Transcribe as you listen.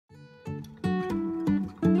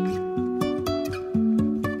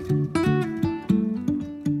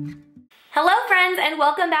friends, and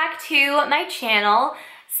welcome back to my channel.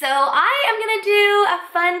 So I am gonna do a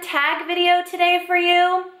fun tag video today for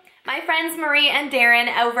you. My friends Marie and Darren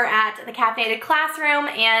over at the Caffeinated Classroom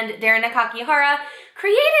and Darren Nakakihara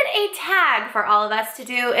created a tag for all of us to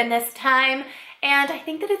do in this time, and I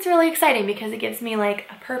think that it's really exciting because it gives me like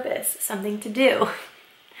a purpose, something to do.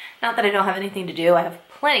 Not that I don't have anything to do, I have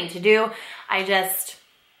plenty to do. I just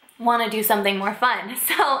want to do something more fun.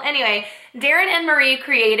 So anyway, Darren and Marie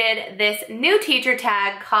created this new teacher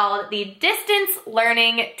tag called the Distance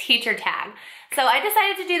Learning Teacher Tag. So I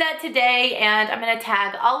decided to do that today, and I'm going to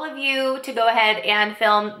tag all of you to go ahead and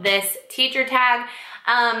film this teacher tag.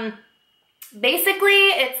 Basically,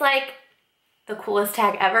 it's like the coolest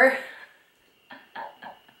tag ever.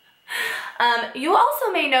 You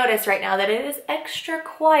also may notice right now that it is extra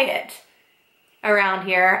quiet around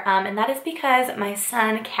here, and that is because my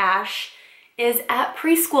son Cash is at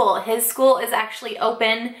preschool. His school is actually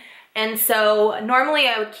open, and so normally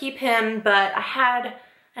I would keep him, but I had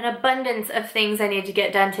an abundance of things I need to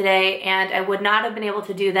get done today, and I would not have been able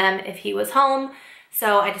to do them if he was home,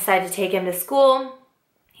 so I decided to take him to school.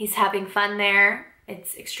 He's having fun there.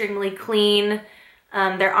 It's extremely clean.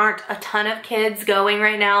 There aren't a ton of kids going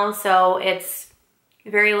right now, so it's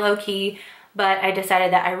very low-key, but I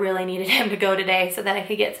decided that I really needed him to go today so that I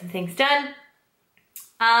could get some things done.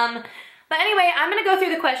 But anyway, I'm gonna go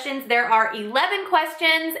through the questions. There are 11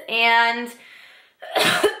 questions, and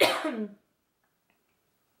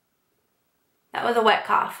that was a wet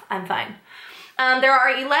cough, I'm fine. There are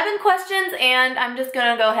 11 questions, and I'm just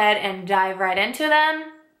gonna go ahead and dive right into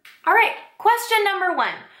them. All right, question number 1.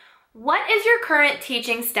 What is your current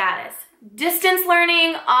teaching status? Distance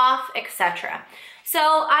learning, off, etc. So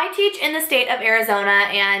I teach in the state of Arizona,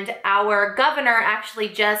 and our governor actually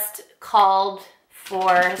just called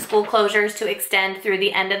for school closures to extend through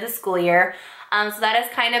the end of the school year. So that is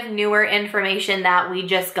kind of newer information that we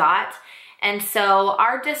just got. And so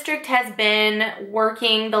our district has been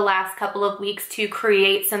working the last couple of weeks to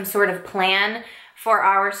create some sort of plan for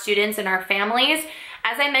our students and our families.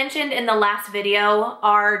 As I mentioned in the last video,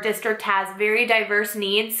 our district has very diverse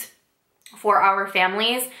needs for our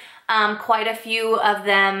families. Quite a few of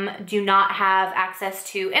them do not have access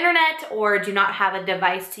to internet or do not have a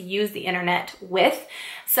device to use the internet with.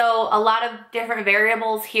 So a lot of different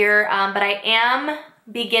variables here, but I am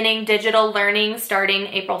beginning digital learning starting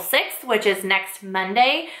April 6th, which is next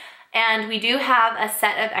Monday. And we do have a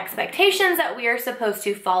set of expectations that we are supposed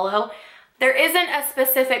to follow. There isn't a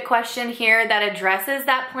specific question here that addresses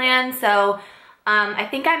that plan, so I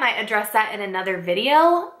think I might address that in another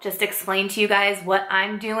video, just explain to you guys what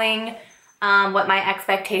I'm doing, what my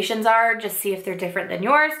expectations are, just see if they're different than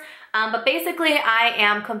yours. But basically, I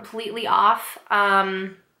am completely off. I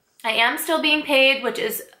am still being paid, which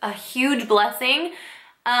is a huge blessing,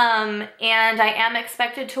 and I am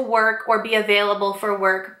expected to work or be available for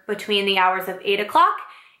work between the hours of 8 o'clock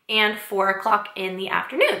and 4 o'clock in the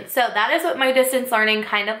afternoon. So that is what my distance learning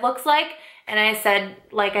kind of looks like. And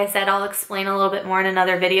like I said, I'll explain a little bit more in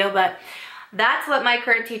another video, but that's what my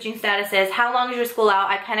current teaching status is. How long is your school out?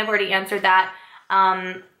 I kind of already answered that.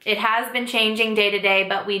 It has been changing day to day,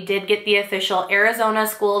 but we did get the official Arizona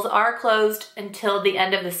schools are closed until the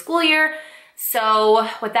end of the school year. So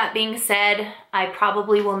with that being said, I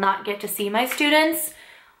probably will not get to see my students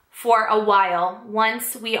for a while.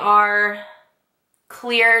 Once we are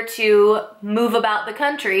clear to move about the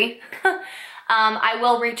country, I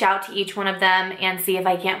will reach out to each one of them and see if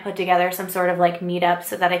I can't put together some sort of like meetup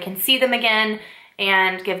so that I can see them again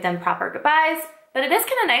and give them proper goodbyes. But it is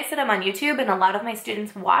kind of nice that I'm on YouTube and a lot of my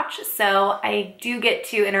students watch, so I do get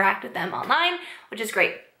to interact with them online, which is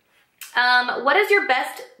great. What is your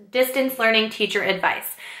best distance learning teacher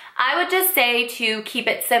advice? I would just say to keep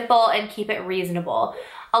it simple and keep it reasonable.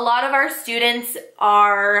 A lot of our students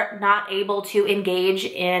are not able to engage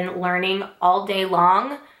in learning all day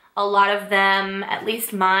long. A lot of them, at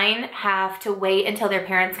least mine, have to wait until their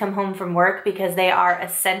parents come home from work because they are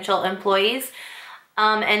essential employees.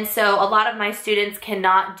 And so a lot of my students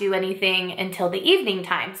cannot do anything until the evening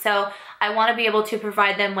time. So I want to be able to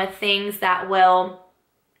provide them with things that will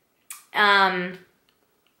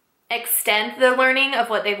extend the learning of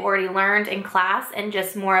what they've already learned in class and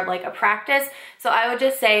just more of like a practice. So I would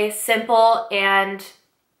just say simple and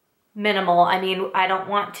minimal. I mean, I don't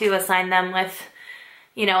want to assign them with,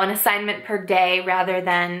 you know, an assignment per day rather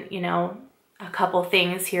than, you know, a couple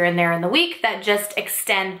things here and there in the week that just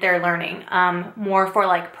extend their learning, more for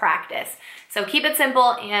like practice. So keep it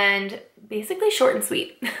simple and basically short and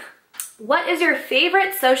sweet. What is your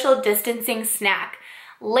favorite social distancing snack?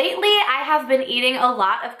 Lately, I have been eating a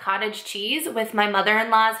lot of cottage cheese with my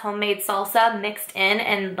mother-in-law's homemade salsa mixed in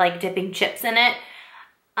and like dipping chips in it.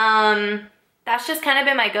 That's just kind of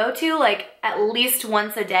been my go-to. Like at least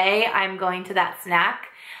once a day, I'm going to that snack.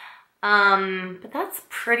 But that's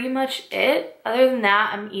pretty much it. Other than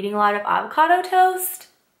that, I'm eating a lot of avocado toast,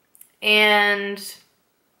 and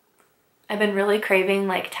I've been really craving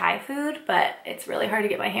like Thai food, but it's really hard to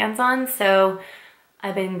get my hands on. So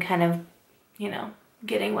I've been kind of, you know,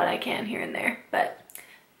 getting what I can here and there. But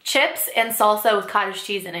chips and salsa with cottage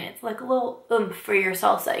cheese in it. It's like a little oomph for your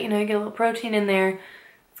salsa. You know, you get a little protein in there.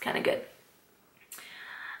 It's kind of good.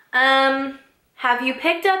 Have you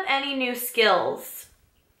picked up any new skills?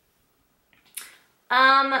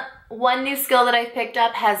 One new skill that I've picked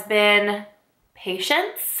up has been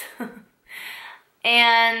patience.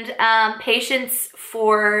 And patience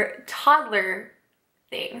for toddler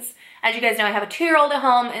things. As you guys know, I have a 2-year-old at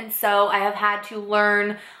home, and so I have had to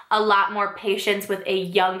learn a lot more patience with a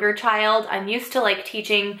younger child. I'm used to like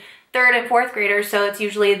teaching 3rd and 4th graders, so it's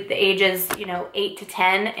usually the ages, you know, 8 to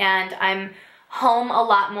 10, and I'm home a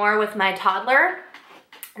lot more with my toddler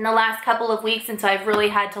in the last couple of weeks, and so I've really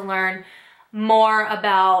had to learn more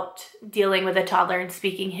about dealing with a toddler and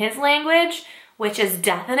speaking his language, which is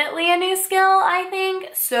definitely a new skill, I think.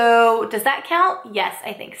 So does that count? Yes,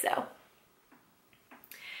 I think so.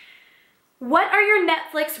 What are your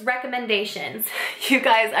Netflix recommendations? You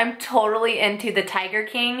guys, I'm totally into the Tiger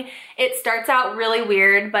King. It starts out really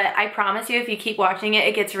weird, but I promise you if you keep watching it,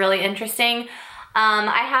 it gets really interesting.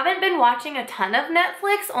 I haven't been watching a ton of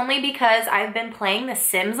Netflix only because I've been playing The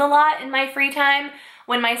Sims a lot in my free time.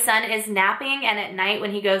 When my son is napping and at night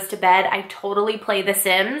when he goes to bed, I totally play The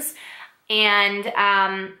Sims. And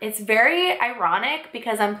it's very ironic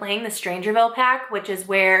because I'm playing the Strangerville pack, which is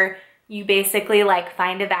where you basically like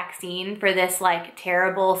find a vaccine for this like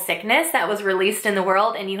terrible sickness that was released in the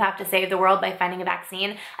world, and you have to save the world by finding a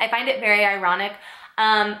vaccine. I find it very ironic,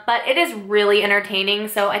 but it is really entertaining.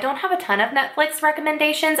 So I don't have a ton of Netflix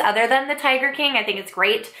recommendations other than the Tiger King. I think it's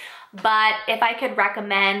great. But if I could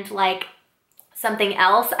recommend like something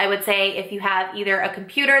else, I would say if you have either a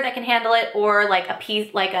computer that can handle it or like a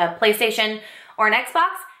PlayStation or an Xbox,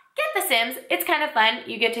 get The Sims. It's kind of fun.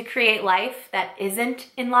 You get to create life that isn't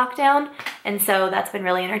in lockdown, and so that's been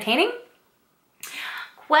really entertaining.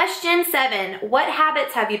 Question 7, what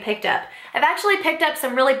habits have you picked up? I've actually picked up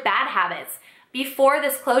some really bad habits. Before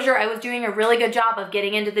this closure, I was doing a really good job of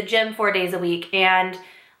getting into the gym 4 days a week, and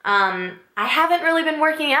I haven't really been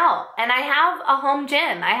working out, and I have a home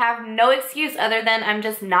gym. I have no excuse other than I'm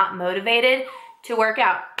just not motivated to work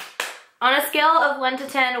out. On a scale of 1 to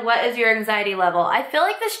 10, what is your anxiety level? I feel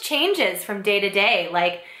like this changes from day to day.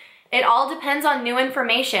 Like, it all depends on new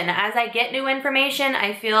information. As I get new information,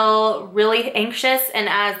 I feel really anxious, and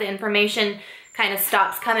as the information kind of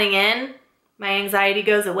stops coming in, my anxiety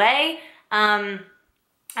goes away.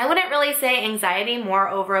 I wouldn't really say anxiety, more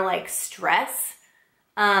over like stress.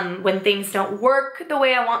 When things don't work the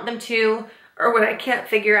way I want them to, or when I can't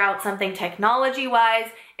figure out something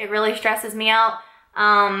technology-wise, it really stresses me out.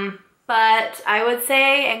 But I would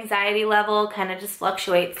say anxiety level kind of just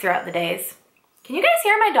fluctuates throughout the days. Can you guys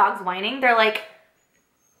hear my dogs whining? They're like,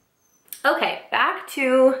 okay, back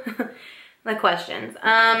to the questions.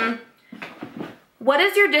 What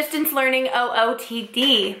is your distance learning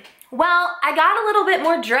OOTD? Well, I got a little bit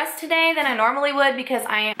more dressed today than I normally would because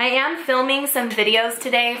I am filming some videos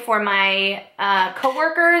today for my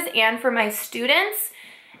coworkers and for my students.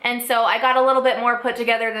 And so I got a little bit more put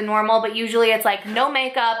together than normal, but usually it's like no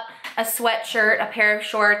makeup, a sweatshirt, a pair of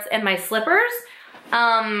shorts, and my slippers.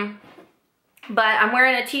 But I'm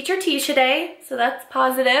wearing a teacher tee today, so that's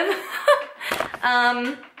positive.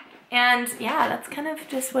 And yeah, that's kind of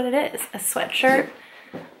just what it is. A sweatshirt,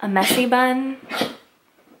 a messy bun,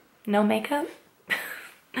 no makeup.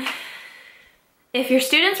 If your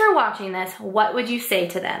students were watching this, what would you say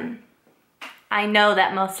to them? I know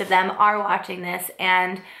that most of them are watching this,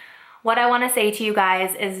 and what I want to say to you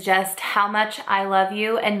guys is just how much I love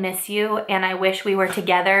you and miss you, and I wish we were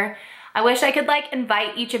together. I wish I could like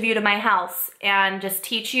invite each of you to my house and just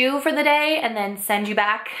teach you for the day and then send you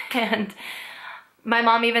back. And my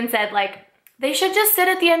mom even said like, they should just sit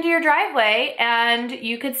at the end of your driveway and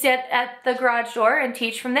you could sit at the garage door and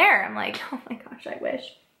teach from there. I'm like, oh my gosh, I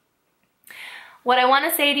wish. What I want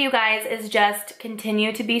to say to you guys is just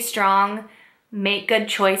continue to be strong. Make good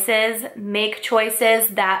choices. Make choices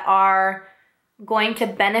that are going to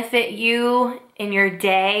benefit you in your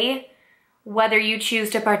day, whether you choose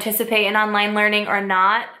to participate in online learning or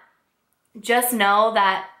not. Just know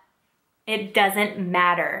that it doesn't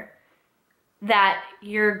matter, that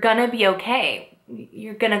you're gonna be okay.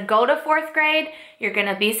 you're gonna go to 4th grade, you're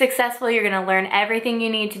gonna be successful, you're gonna learn everything you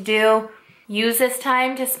need to do. Use this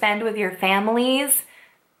time to spend with your families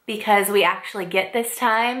because we actually get this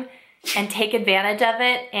time, and take advantage of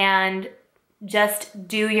it, and just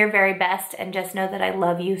do your very best, and just know that I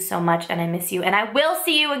love you so much and I miss you, and I will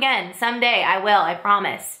see you again someday. I will, I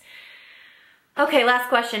promise. Okay, last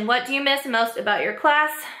question. What do you miss most about your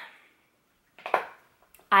class?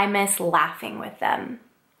 I miss laughing with them.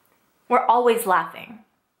 We're always laughing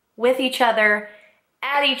with each other,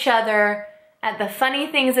 at the funny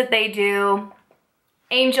things that they do.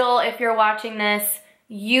 Angel, if you're watching this,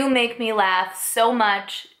 you make me laugh so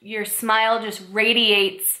much. Your smile just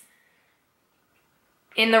radiates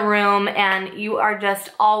in the room, and you are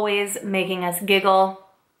just always making us giggle.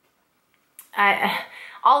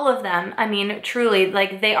 All of them, I mean, truly,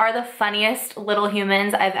 like, they are the funniest little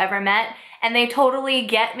humans I've ever met, and they totally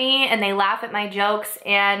get me, and they laugh at my jokes,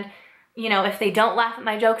 and, you know, if they don't laugh at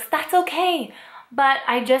my jokes, that's okay. But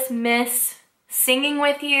I just miss singing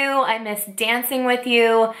with you, I miss dancing with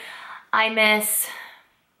you, I miss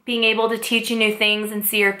being able to teach you new things and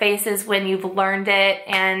see your faces when you've learned it,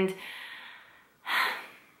 and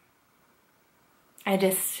I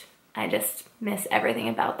just miss everything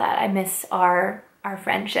about that. I miss our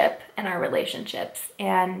friendship and our relationships,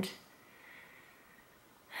 and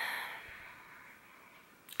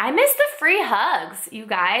I miss the free hugs, you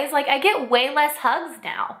guys. Like, I get way less hugs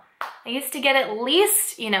now. I used to get at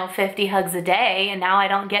least, you know, 50 hugs a day, and now I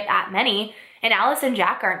don't get that many. And Alice and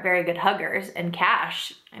Jack aren't very good huggers, and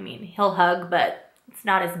Cash, I mean, he'll hug, but it's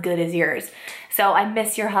not as good as yours. So I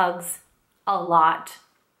miss your hugs a lot.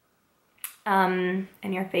 And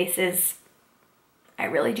your faces, I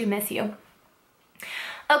really do miss you.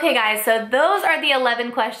 Okay guys, so those are the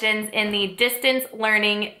 11 questions in the distance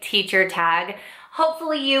learning teacher tag.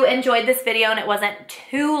 Hopefully you enjoyed this video and it wasn't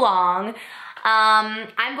too long.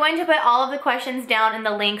 I'm going to put all of the questions down in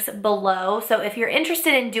the links below, so if you're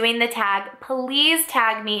interested in doing the tag, please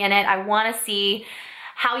tag me in it. I want to see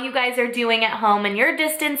how you guys are doing at home in your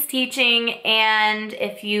distance teaching, and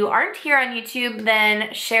if you aren't here on YouTube,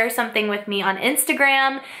 then share something with me on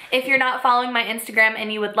Instagram. If you're not following my Instagram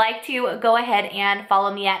and you would like to, go ahead and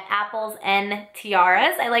follow me at Apples and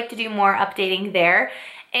Tiaras. I like to do more updating there,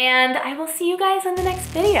 and I will see you guys in the next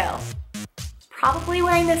video. Probably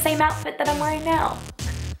wearing the same outfit that I'm wearing now.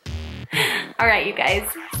 All right, you guys,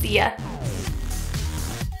 see ya.